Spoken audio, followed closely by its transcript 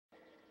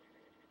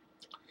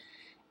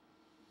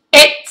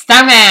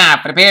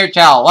now for the Bear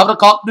Channel. 11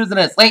 o'clock news and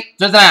it's late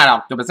Tuesday night,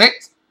 October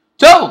 6th,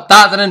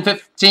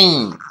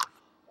 2015.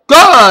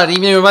 Good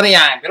evening, everybody.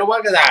 I'm Peter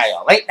Wiggins.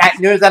 Late night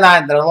news at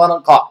 11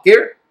 o'clock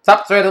here.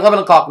 Top straight at 11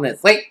 o'clock and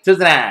it's late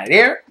Tuesday night.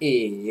 Here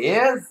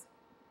is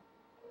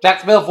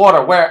Jacksonville,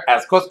 Florida, where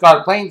as Coast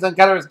Guard planes and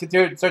cutters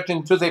continued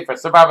searching Tuesday for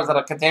survivors of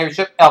a container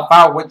ship El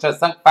Faro, which has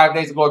sunk 5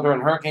 days ago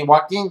during Hurricane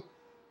Joaquin.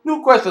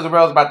 New questions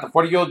arose about the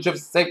 40-year-old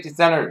ship's safety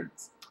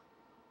standards.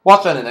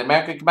 Washington, the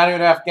American commander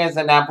in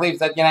Afghanistan now believes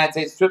that the United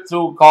States troops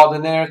who called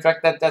an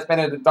airstrike that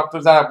decimated the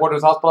doctors at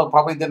Borders Hospital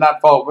probably did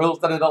not follow rules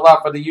that had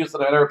allowed for the use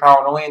of air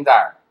power only in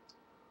dire.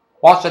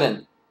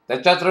 Washington, the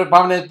Justice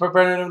Department is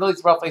preparing to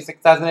release roughly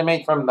 6,000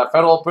 inmates from the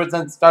federal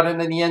prison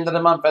starting at the end of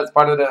the month as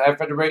part of the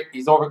effort to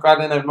ease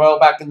overcrowding and roll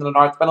back into the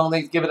narc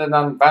penalties given to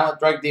nonviolent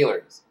drug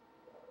dealers.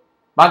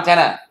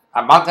 Montana.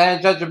 A Montana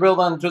judge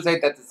ruled on Tuesday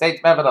that the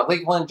state's method of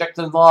lethal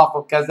injection is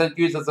lawful because it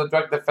uses a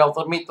drug that fails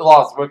to meet the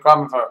laws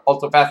requirement for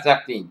ultra-fast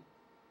acting.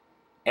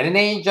 In an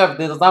age of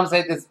the Islamic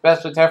State, it's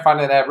especially terrifying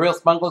to have real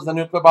smugglers and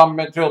nuclear bomb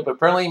material, but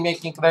apparently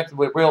making connections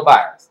with real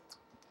buyers.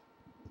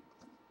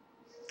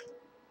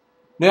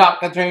 New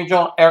York Attorney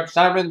General Eric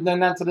Schneiderman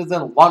announced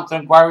it launched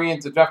an inquiry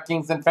into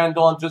DraftKings and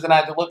FanDuel on Tuesday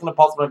night to look into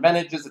possible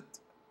advantages that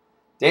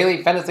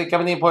daily fantasy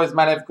company employees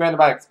might have granted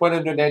by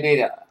exploiting their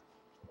data.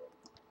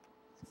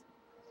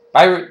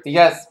 Beirut, the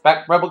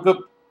U.S.-backed rebel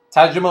group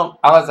Tajumul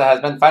al-Azhar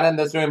has been fighting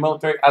the Syrian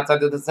military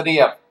outside of the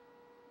city of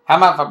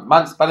Hama for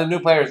months, but the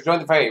new players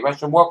joined the fray.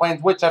 Russian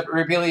warplanes, which have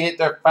repeatedly hit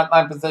their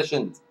frontline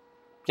positions.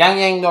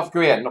 Pyongyang, North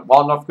Korea.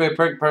 While North Korea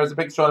prepares a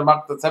big show to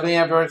mark the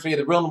 70th anniversary of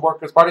the Real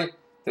Workers' Party,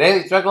 the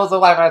daily struggle is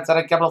alive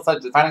outside of capital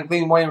such as finding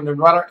clean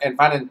water and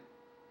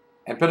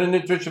putting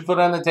nutritious food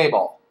on the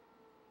table.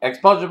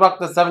 Explosion rocked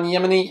the 7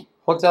 Yemeni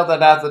hotel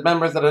that has the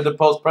members of the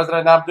deposed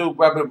President Abdul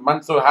Rabu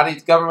Mansour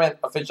Hadi's government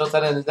official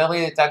said in a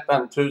deadly attack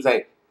on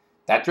Tuesday.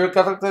 That true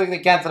conflicting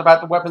accounts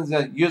about the weapons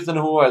used in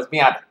who was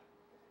beyond it.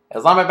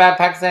 Islamabad,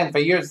 Pakistan, for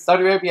years,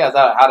 Saudi Arabia has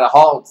had a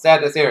whole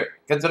status here,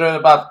 considered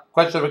above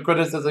question of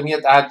criticism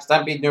yet the Hajj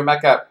stampede near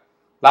Mecca.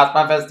 Last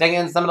month has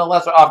taken some of the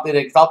lesser off the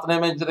exalted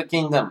image of the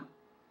kingdom.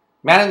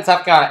 Man in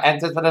South Carolina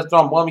anticipated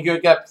storm William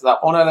Hugh Gibbs, the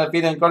owner of the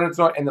feed and garden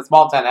store in the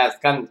small town, has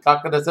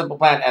concocted a simple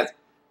plan as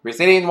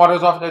receding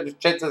waters off the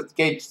chances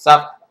gauge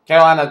South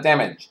Carolina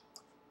damage.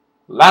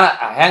 Lana,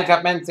 a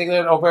handcuffed man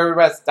secured over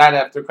arrest, died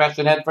after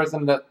crashing headfirst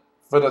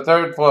for the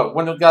third floor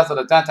window glass of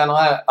the downtown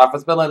Atlanta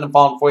office building and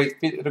falling 40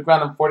 feet to the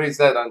ground on 40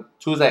 said on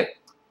Tuesday.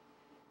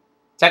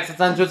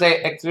 Texas on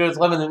Tuesday, exteriors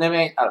 11 and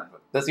inmate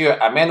this year.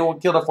 A man who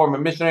killed a former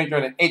missionary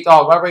during an $8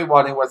 robbery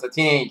while he was a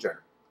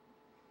teenager.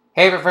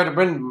 Hay referred to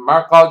Britain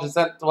Mark College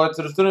sent alerts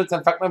to the students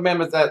and faculty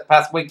members that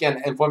past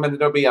weekend, informing that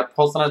there will be a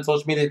post on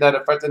social media that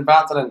affects and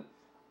violence and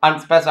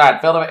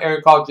unspecified Philadelphia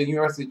area college and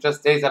university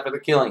just days after the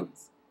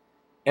killings.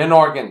 In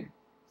Oregon.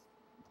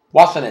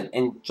 Washington.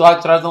 In July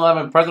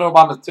 2011, President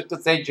Obama took the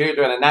stage here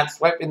during a announced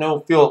swipe in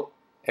new fuel,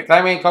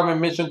 acclaiming carbon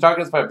emission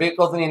targets for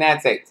vehicles in the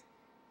United States.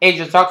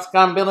 Asia's talks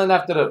gone building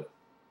after the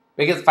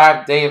biggest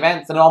 5-day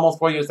events in almost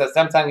 4 years as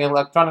Samsung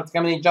Electronics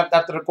Company jumped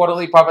after the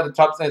quarterly profit of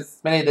Trump's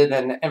estimated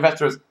and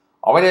investors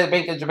awaited the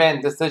Bank of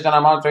Japan's decision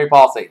on monetary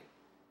policy.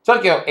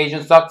 Tokyo,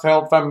 Asian stocks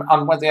held firm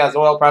on Wednesday as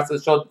oil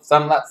prices showed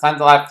some signs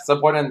of life,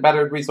 support and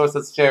better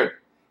resources shared.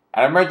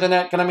 And emerging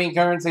economic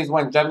currencies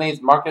when Japanese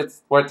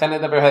markets were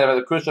tentative ahead of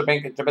the crucial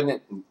Bank of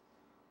Japan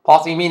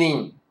policy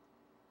meeting.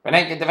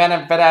 Renegade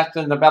defended Fed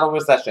action in the battle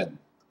recession.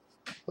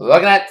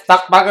 Looking at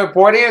stock market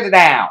report here, the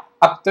Dow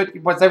up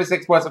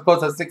 13.76 points, so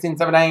close at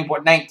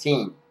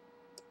 1679.19.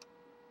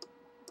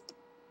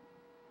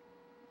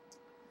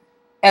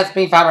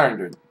 SP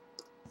 500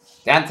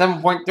 down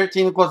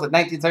 7.13, close at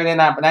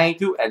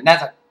 1979.92, and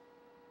Nasdaq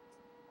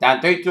down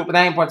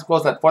 32.9 points,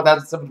 close at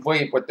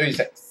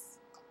 4,748.36.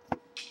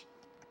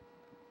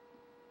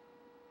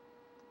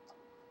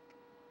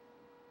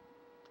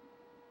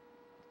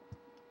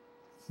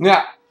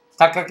 Now,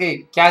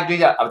 Takaki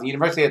Kadria of the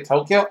University of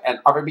Tokyo and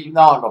R.B.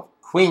 Nolan of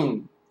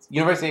Queen's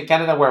University of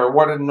Canada were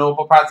awarded a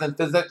Nobel Prize in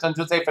Physics on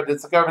Tuesday for the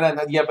discovery of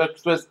the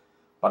ubiquitous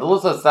but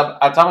elusive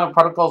subatomic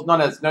particles known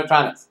as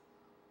neutrons.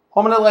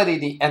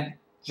 Hominidity,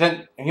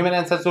 the human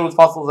ancestors'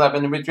 fossils have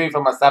been retrieved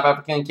from a South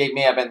African cave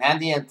may have been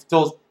handy and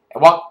tools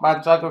and walked by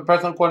with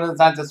personal coordinates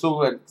scientists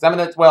who examined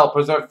its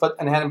well-preserved foot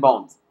and hand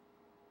bones.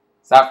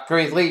 South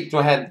Korea's lead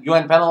to head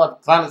UN panel of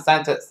climate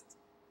scientists.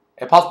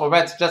 A possible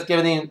rat just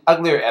getting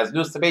uglier as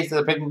new species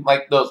appearing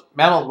like those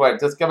mammals were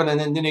discovered in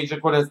Indonesia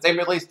according to a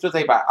statement released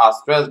Tuesday by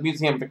Australia's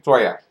Museum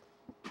Victoria.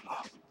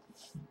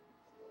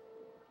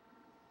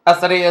 A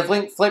study has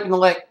linked sleeping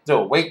to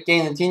weight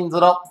gain in teens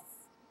and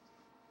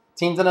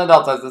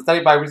adults, as a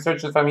study by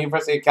researchers from the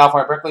University of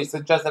California, Berkeley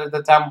suggested at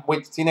the time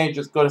which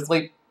teenagers go to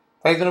sleep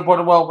plays an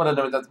important role when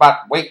it's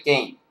about weight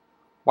gain.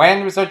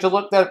 When researchers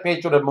looked at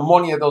patients with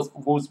pneumonia, those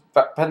whose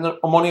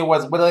pneumonia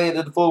was related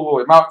to the flu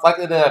were more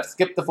likely to have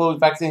skipped the flu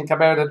vaccine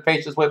compared to the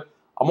patients with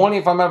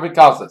pneumonia from other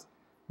causes.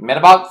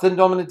 Metabolic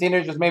syndrome in the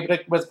teenagers may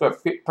predict risk for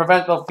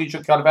preventable future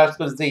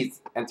cardiovascular disease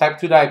and type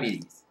 2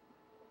 diabetes.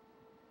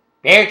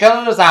 Bear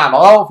Channel News, I'm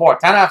hello for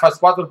 10 for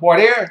Squad Report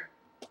here.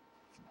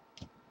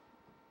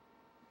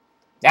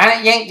 Down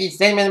at Yankee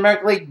Stadium in the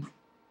American League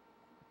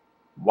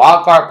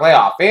Wild Card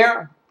Playoff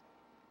here.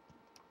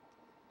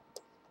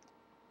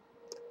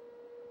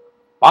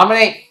 Bottom of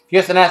the 8th,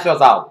 Houston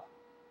Astros out.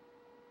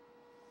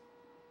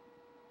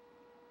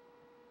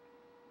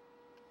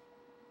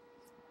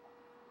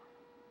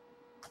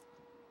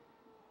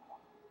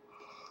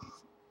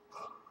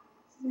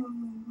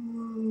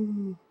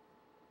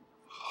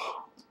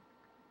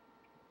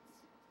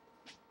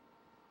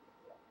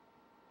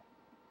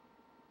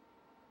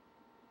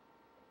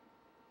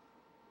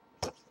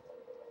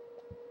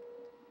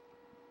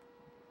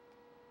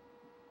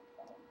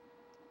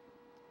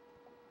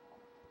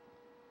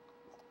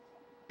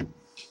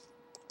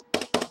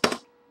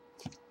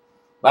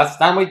 Last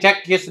time we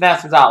checked, Houston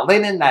Astros out.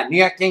 Leading in that New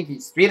York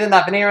Yankees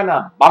 3-0 here in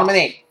the bottom of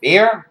the 8th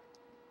here.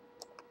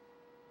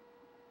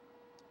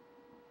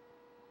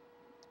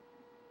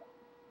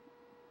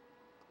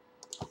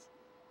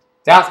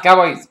 Dallas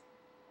Cowboys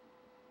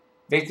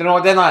facing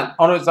no deadline.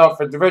 Owners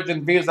offer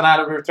divergent views on how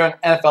to return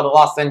NFL to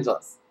Los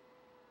Angeles.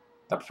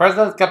 The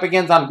President's Cup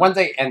begins on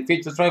Wednesday and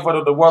features 24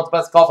 of the world's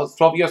best golfers,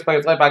 12 U.S.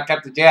 players led by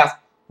Captain J.S.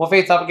 will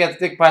face off against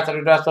Dick Price and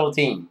the national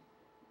team.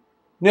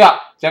 New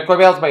York, Jeff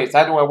Corbell's base,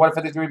 signed to a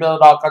 $153 million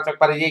contract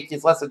by the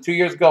Yankees less than 2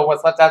 years ago,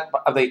 was left out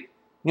of the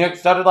New York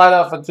started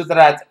lineup for Tuesday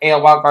night's AL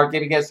wildcard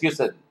game against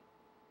Houston.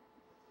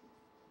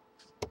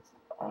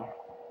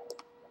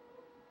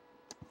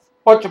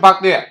 Orchard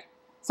Park, New York.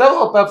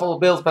 Several Buffalo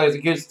Bills players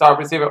accused star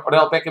receiver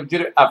Odell Beckham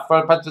Jr. of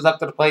throwing punches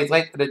after the plays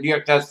late in the New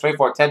York Giants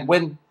 24-10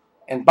 win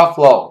in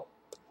Buffalo.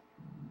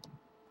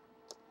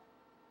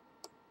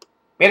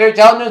 Peter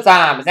Joe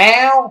Newsome is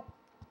now.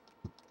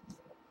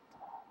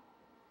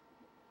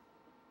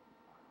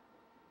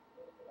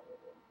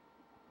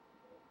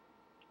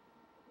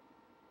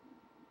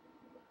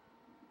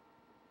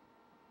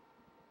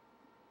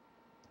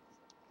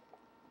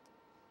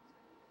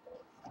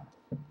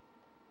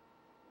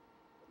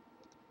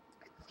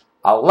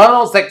 A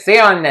little sexy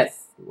on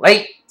this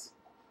late.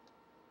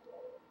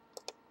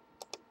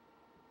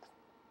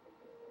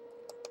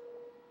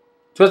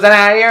 Tuesday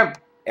night here,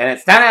 and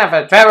it's time for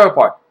a travel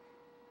report.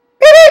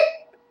 Beep, beep.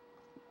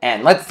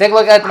 And let's take a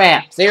look at the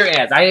maps. Here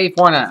is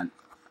I-84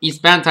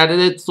 eastbound side of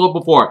it sold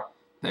before.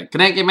 The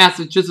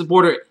Connecticut-Massachusetts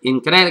border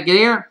in Connecticut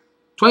here.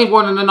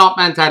 24 on the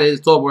northbound side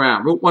is sold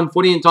around Route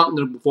 140 in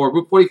Taunton before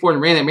Route 44 in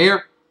Random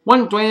here.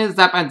 120 on the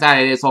southbound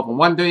side is sold from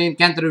 130 in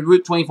Canton to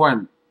Route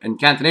 24 in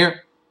Canton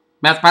here.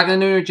 Mass parking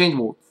and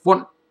interchangeable.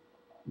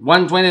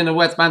 120 in the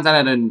westbound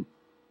side and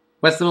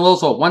Western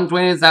Loso.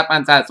 120 in the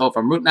southbound side. So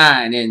from Route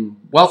 9 in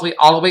Wellesley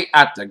all the way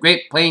out to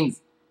Great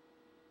Plains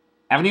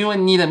Avenue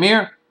in Needham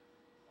here.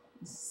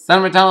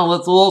 Center Town and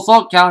Little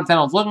Loso. Callan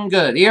Tunnel's looking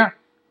good here.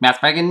 Mass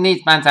parking in the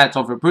eastbound side.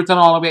 So from Bruton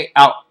all the way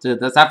out to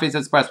the Southeast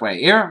Expressway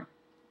here.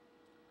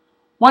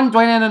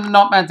 120 in the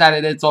northbound side.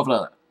 It is so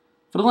for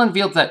the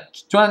Linfield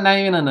set.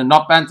 290 in the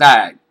northbound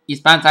side.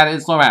 Eastbound side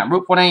is slow around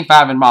Route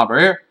 495 in Marlboro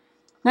here.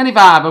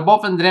 95, but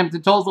both of them to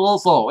tolls a little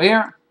slow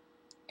here.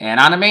 And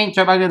on the main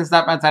trip back to the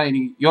southbound side of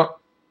New York.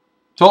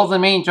 Tolls the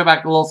main trip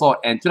back a little slow.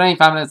 And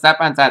 295 on the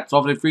southbound side, so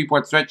over the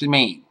Freeport stretch in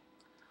Maine.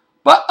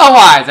 But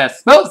otherwise, a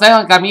smooth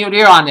sailing commute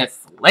here on this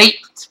late.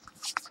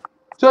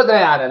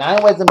 Tuesday out and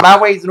highways and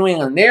byways in New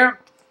England there.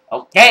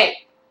 Okay.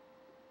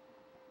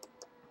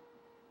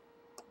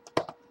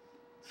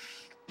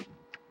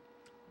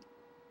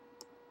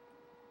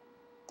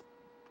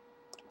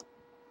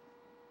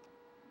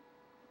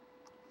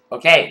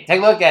 Okay, take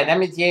a look at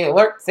MBTA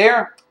alerts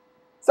here.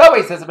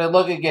 Subway system is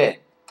looking good.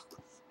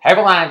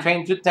 Heavy line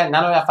train 210,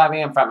 9 5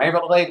 a.m. from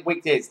April to late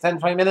weekdays,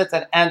 10-20 minutes,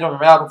 and Andrew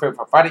available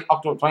for Friday,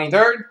 October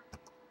 23rd.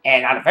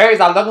 And on the ferries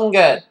are looking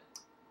good.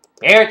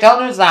 Air Tel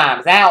News time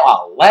is now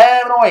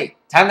 11:08.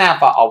 Time now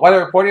for a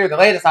weather report here. The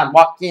latest on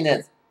Joaquin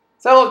is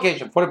so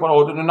location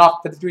 40.0 to the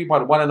north,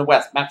 53.1 in the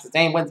west. Max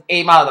sustained winds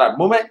 8 miles an hour.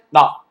 Movement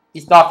north,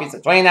 east northeast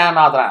at 29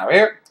 miles an hour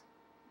here.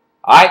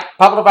 Alright,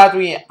 public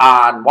advisory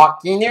on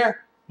Joaquin here.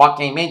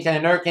 Joaquin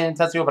maintaining hurricane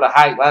intensity over the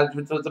high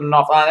latitude to the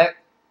north Atlantic.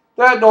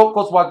 There are no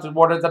coast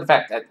waters in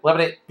effect at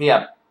 11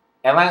 p.m.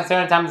 Atlantic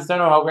Standard Time is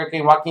central.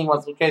 Hurricane Joaquin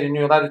was located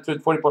near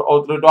latitude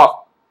 40.0 to the north.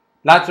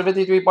 Latitude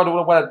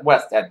 53.1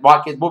 west. And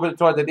Joaquin is moving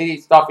toward the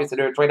east northeast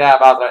at 29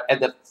 miles an hour. And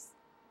the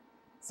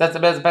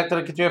system is expected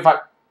to continue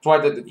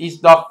toward the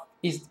east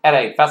northeast at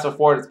a faster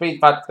forward speed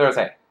for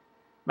Thursday.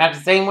 Match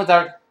the same with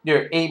our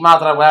near 8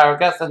 miles an hour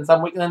gusts and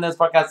some weakness in this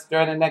forecast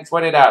during the next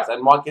 48 hours.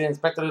 And Joaquin is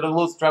expected to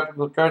lose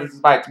tropical currents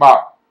by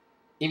tomorrow.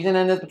 Even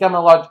then, it's become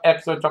a large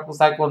extratropical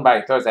cyclone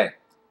by Thursday.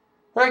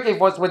 Hurricane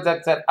force winds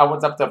extend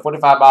upwards up to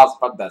 45 miles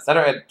from the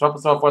center, and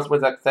tropical force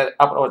winds extend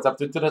upwards up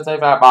to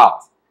 275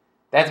 miles.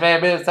 That's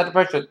estimated center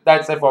pressure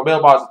 94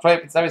 millibars of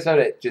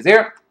 20.77 inches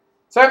here.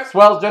 Surf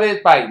swells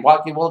generated by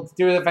Joaquin will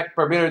deteriorate affect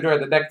Bermuda during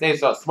the next day,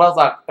 so swells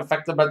are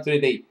affected by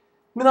the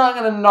middle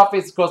and the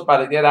northeast coast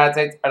by the United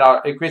States and are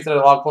increasing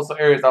along coastal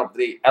areas of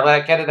the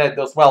Atlantic Canada, and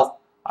those swells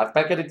are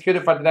expected to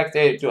continue for the next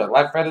day or two. And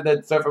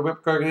life-threatening surf and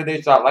rip current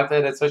conditions are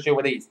likely to associate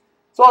with these.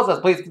 So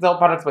also, please consult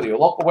products with your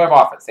local web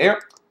office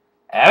here.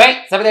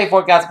 Alright, 7-day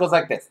forecast goes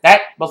like this.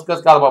 That, most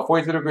good got about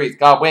 42 degrees,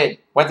 got wind.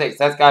 Wednesday,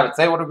 says got about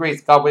 71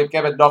 degrees, got wind,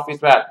 Kevin,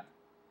 northeast round.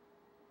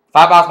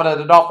 5 miles from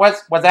the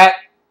northwest, what's that?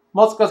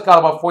 Most good got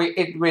about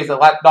 48 degrees, and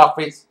light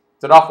northeast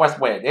to northwest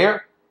wind.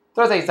 Here,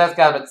 Thursday, says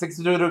got about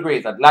 62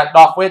 degrees, and light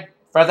north wind.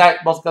 Friday,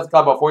 most good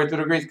got about 42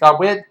 degrees, got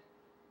wind.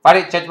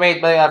 Friday, change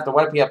rain, after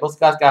 1 p.m. Most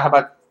guys got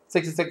about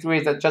 66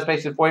 degrees and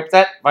transpiration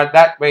 40%. But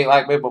that rain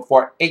like wind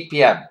before 8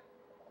 p.m.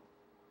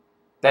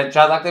 Then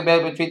transacting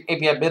made between 8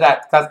 p.m.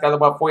 midnight. Clouds got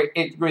about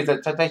 48 degrees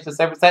and transpiration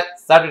 7%.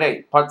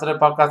 Saturday, parts of the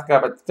podcast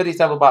got about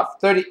 57,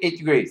 about 38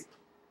 degrees.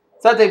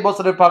 Sunday, most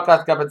of the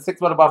podcast got about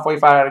 6, about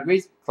 45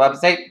 degrees. Climate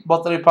State,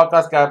 most of the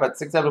podcast got about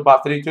 6,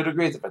 about 52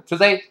 degrees. And for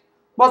Tuesday,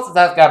 most of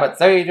the time got about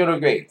 72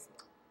 degrees.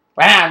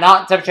 Right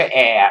now, temperature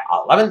at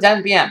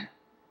 11:10 p.m.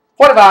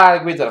 45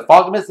 degrees of the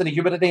fog mist and the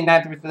humidity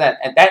 93%.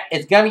 And that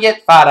is going to be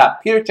it for the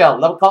Peter Channel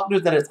 11 o'clock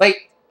news that is late.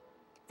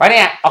 Friday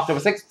night, October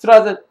 6,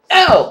 2000.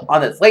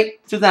 On this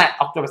late Tuesday night,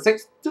 October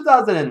 6,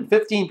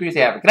 2015. Please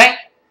have a good night.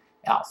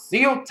 I'll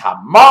see you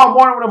tomorrow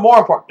morning with a more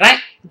important night.